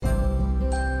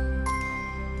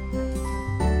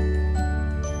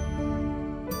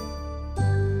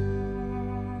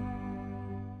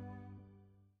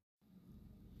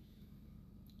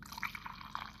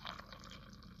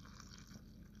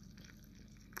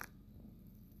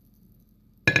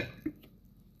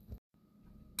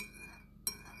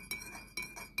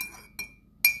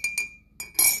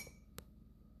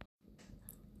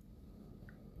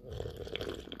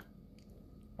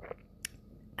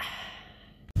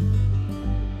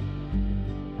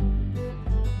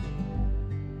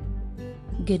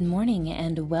Good morning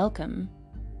and welcome.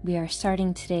 We are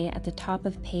starting today at the top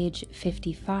of page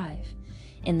 55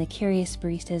 in The Curious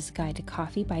Barista's Guide to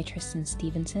Coffee by Tristan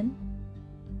Stevenson.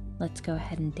 Let's go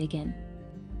ahead and dig in.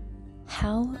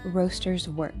 How roasters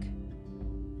work.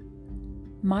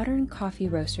 Modern coffee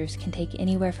roasters can take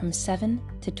anywhere from 7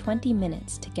 to 20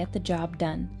 minutes to get the job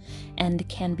done and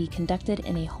can be conducted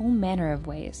in a whole manner of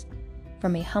ways,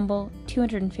 from a humble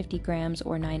 250 grams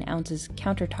or 9 ounces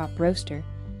countertop roaster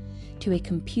to a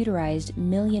computerized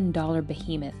million-dollar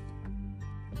behemoth.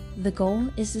 The goal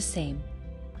is the same: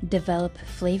 develop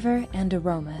flavor and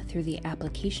aroma through the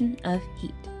application of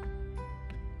heat.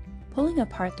 Pulling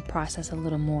apart the process a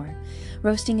little more,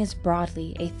 roasting is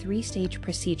broadly a 3-stage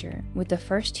procedure, with the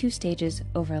first 2 stages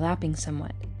overlapping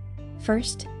somewhat.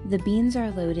 First, the beans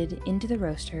are loaded into the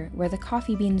roaster where the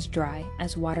coffee beans dry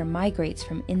as water migrates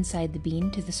from inside the bean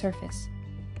to the surface.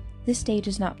 This stage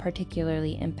is not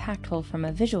particularly impactful from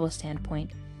a visual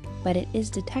standpoint, but it is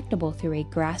detectable through a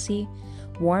grassy,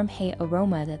 warm hay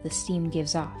aroma that the steam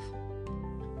gives off.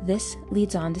 This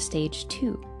leads on to stage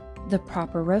 2, the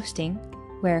proper roasting,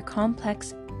 where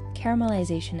complex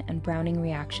caramelization and browning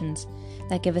reactions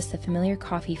that give us the familiar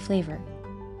coffee flavor.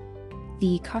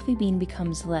 The coffee bean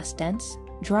becomes less dense,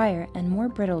 drier, and more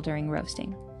brittle during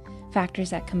roasting,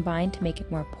 factors that combine to make it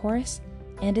more porous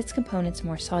and its components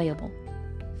more soluble.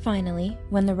 Finally,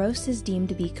 when the roast is deemed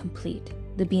to be complete,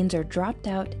 the beans are dropped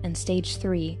out and stage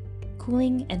 3,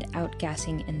 cooling and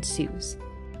outgassing ensues.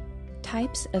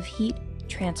 Types of heat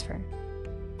transfer.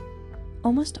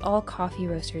 Almost all coffee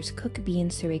roasters cook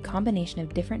beans through a combination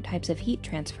of different types of heat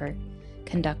transfer: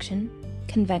 conduction,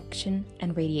 convection,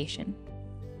 and radiation.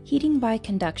 Heating by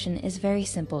conduction is very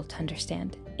simple to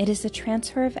understand. It is the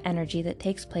transfer of energy that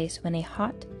takes place when a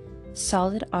hot,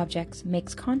 solid object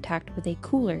makes contact with a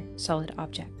cooler, solid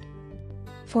object.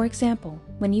 For example,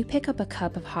 when you pick up a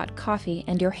cup of hot coffee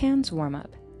and your hands warm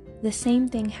up, the same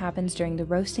thing happens during the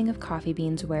roasting of coffee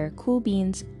beans, where cool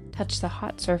beans touch the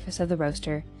hot surface of the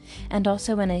roaster, and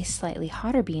also when a slightly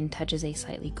hotter bean touches a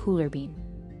slightly cooler bean.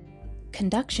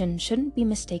 Conduction shouldn't be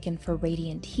mistaken for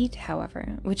radiant heat,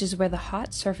 however, which is where the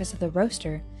hot surface of the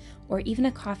roaster, or even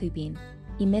a coffee bean,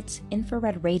 emits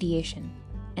infrared radiation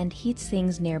and heats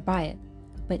things nearby it,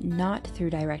 but not through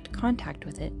direct contact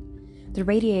with it. The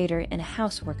radiator in a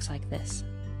house works like this.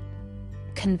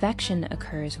 Convection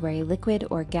occurs where a liquid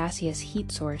or gaseous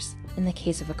heat source, in the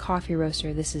case of a coffee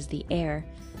roaster this is the air,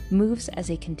 moves as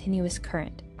a continuous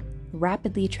current,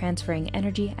 rapidly transferring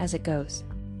energy as it goes.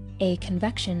 A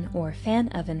convection or fan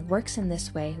oven works in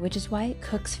this way, which is why it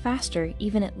cooks faster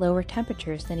even at lower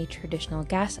temperatures than a traditional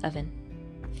gas oven.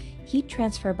 Heat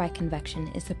transfer by convection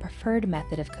is the preferred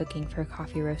method of cooking for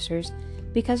coffee roasters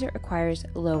because it requires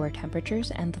lower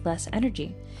temperatures and less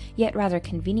energy, yet rather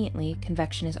conveniently,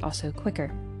 convection is also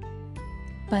quicker.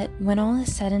 But when all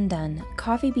is said and done,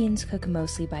 coffee beans cook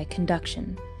mostly by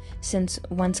conduction, since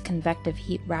once convective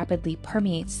heat rapidly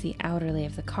permeates the outer layer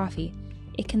of the coffee,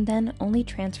 it can then only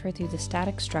transfer through the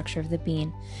static structure of the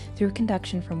bean through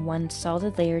conduction from one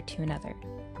solid layer to another.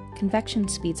 Convection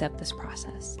speeds up this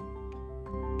process.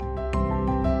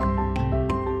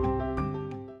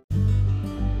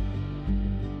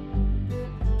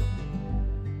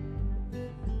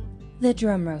 The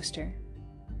drum roaster.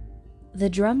 The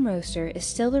drum roaster is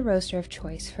still the roaster of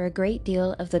choice for a great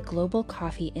deal of the global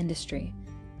coffee industry,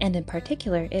 and in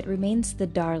particular it remains the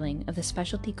darling of the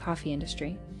specialty coffee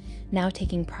industry, now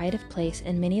taking pride of place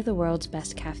in many of the world's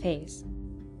best cafes.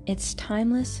 Its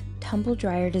timeless,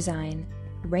 tumble-dryer design,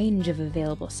 range of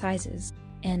available sizes,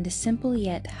 and simple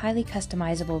yet highly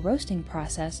customizable roasting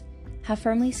process have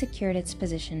firmly secured its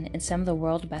position in some of the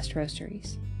world's best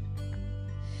roasteries.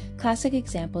 Classic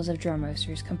examples of drum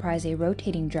roasters comprise a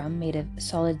rotating drum made of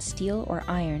solid steel or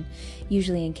iron,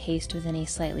 usually encased within a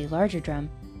slightly larger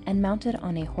drum, and mounted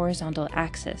on a horizontal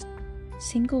axis.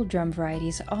 Single drum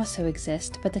varieties also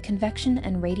exist, but the convection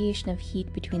and radiation of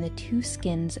heat between the 2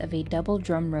 skins of a double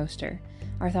drum roaster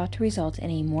are thought to result in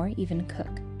a more even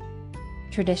cook.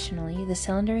 Traditionally, the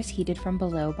cylinder is heated from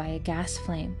below by a gas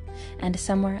flame, and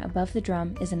somewhere above the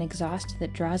drum is an exhaust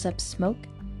that draws up smoke,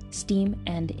 steam,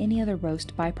 and any other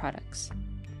roast byproducts.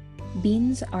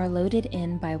 Beans are loaded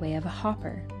in by way of a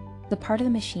hopper, the part of the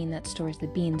machine that stores the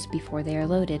beans before they are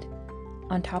loaded,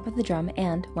 on top of the drum,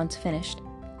 and, once finished,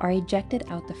 are ejected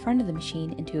out the front of the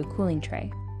machine into a cooling tray.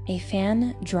 A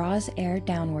fan draws air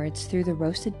downwards through the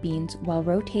roasted beans while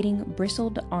rotating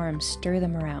bristled arms stir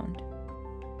them around.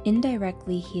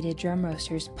 Indirectly heated drum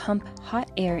roasters pump hot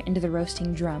air into the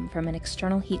roasting drum from an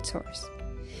external heat source.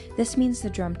 This means the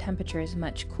drum temperature is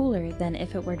much cooler than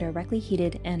if it were directly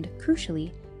heated, and,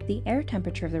 crucially, the air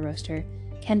temperature of the roaster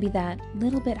can be that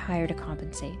little bit higher to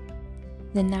compensate.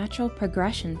 The natural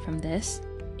progression from this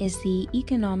is the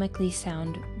economically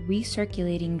sound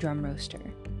recirculating drum roaster,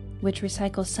 which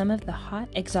recycles some of the hot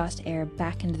exhaust air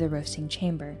back into the roasting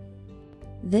chamber.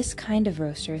 This kind of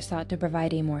roaster is thought to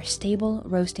provide a more stable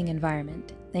roasting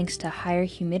environment thanks to higher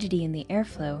humidity in the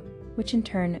airflow, which in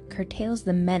turn curtails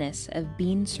the menace of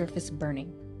bean surface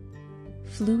burning.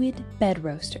 Fluid bed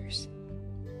roasters.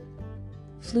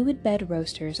 Fluid bed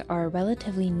roasters are a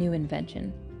relatively new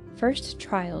invention, first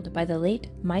trialed by the late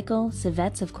Michael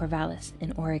Savets of Corvallis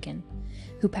in Oregon,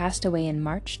 who passed away in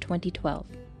March 2012.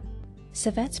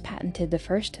 Savets patented the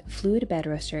first fluid bed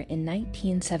roaster in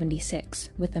 1976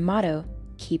 with the motto,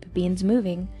 "Keep beans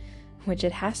moving," which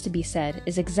it has to be said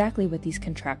is exactly what these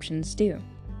contraptions do.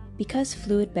 Because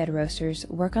fluid bed roasters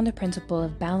work on the principle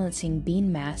of balancing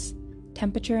bean mass,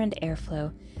 temperature, and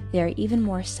airflow, they are even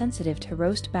more sensitive to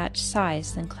roast batch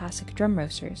size than classic drum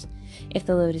roasters. If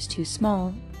the load is too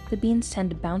small, the beans tend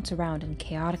to bounce around in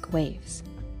chaotic waves,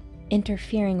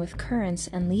 interfering with currents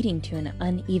and leading to an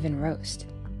uneven roast.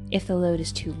 If the load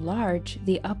is too large,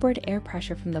 the upward air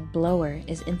pressure from the blower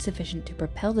is insufficient to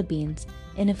propel the beans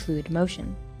in a fluid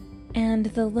motion, and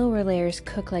the lower layers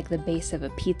cook like the base of a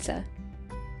pizza.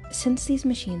 Since these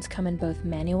machines come in both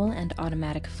manual and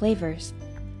automatic flavors,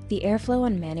 the airflow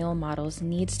on manual models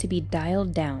needs to be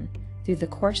dialed down through the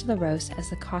course of the roast as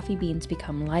the coffee beans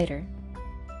become lighter.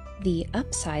 The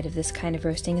upside of this kind of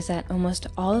roasting is that almost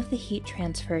all of the heat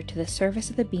transfer to the surface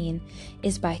of the bean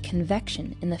is by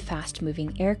convection in the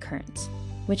fast-moving air currents,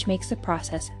 which makes the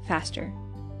process faster.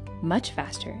 Much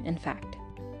faster, in fact,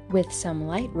 with some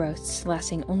light roasts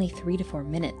lasting only 3 to 4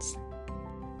 minutes.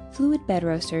 Fluid bed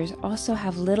roasters also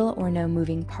have little or no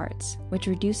moving parts, which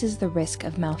reduces the risk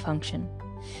of malfunction.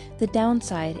 The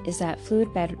downside is that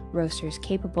fluid bed roasters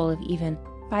capable of even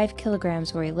 5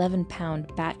 kilograms or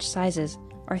 11-pound batch sizes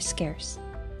are scarce,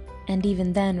 and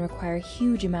even then require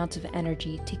huge amounts of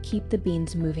energy to keep the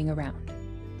beans moving around.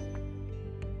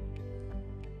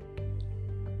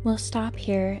 We'll stop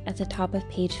here at the top of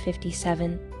page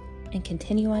 57 and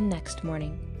continue on next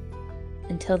morning.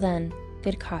 Until then,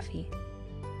 good coffee.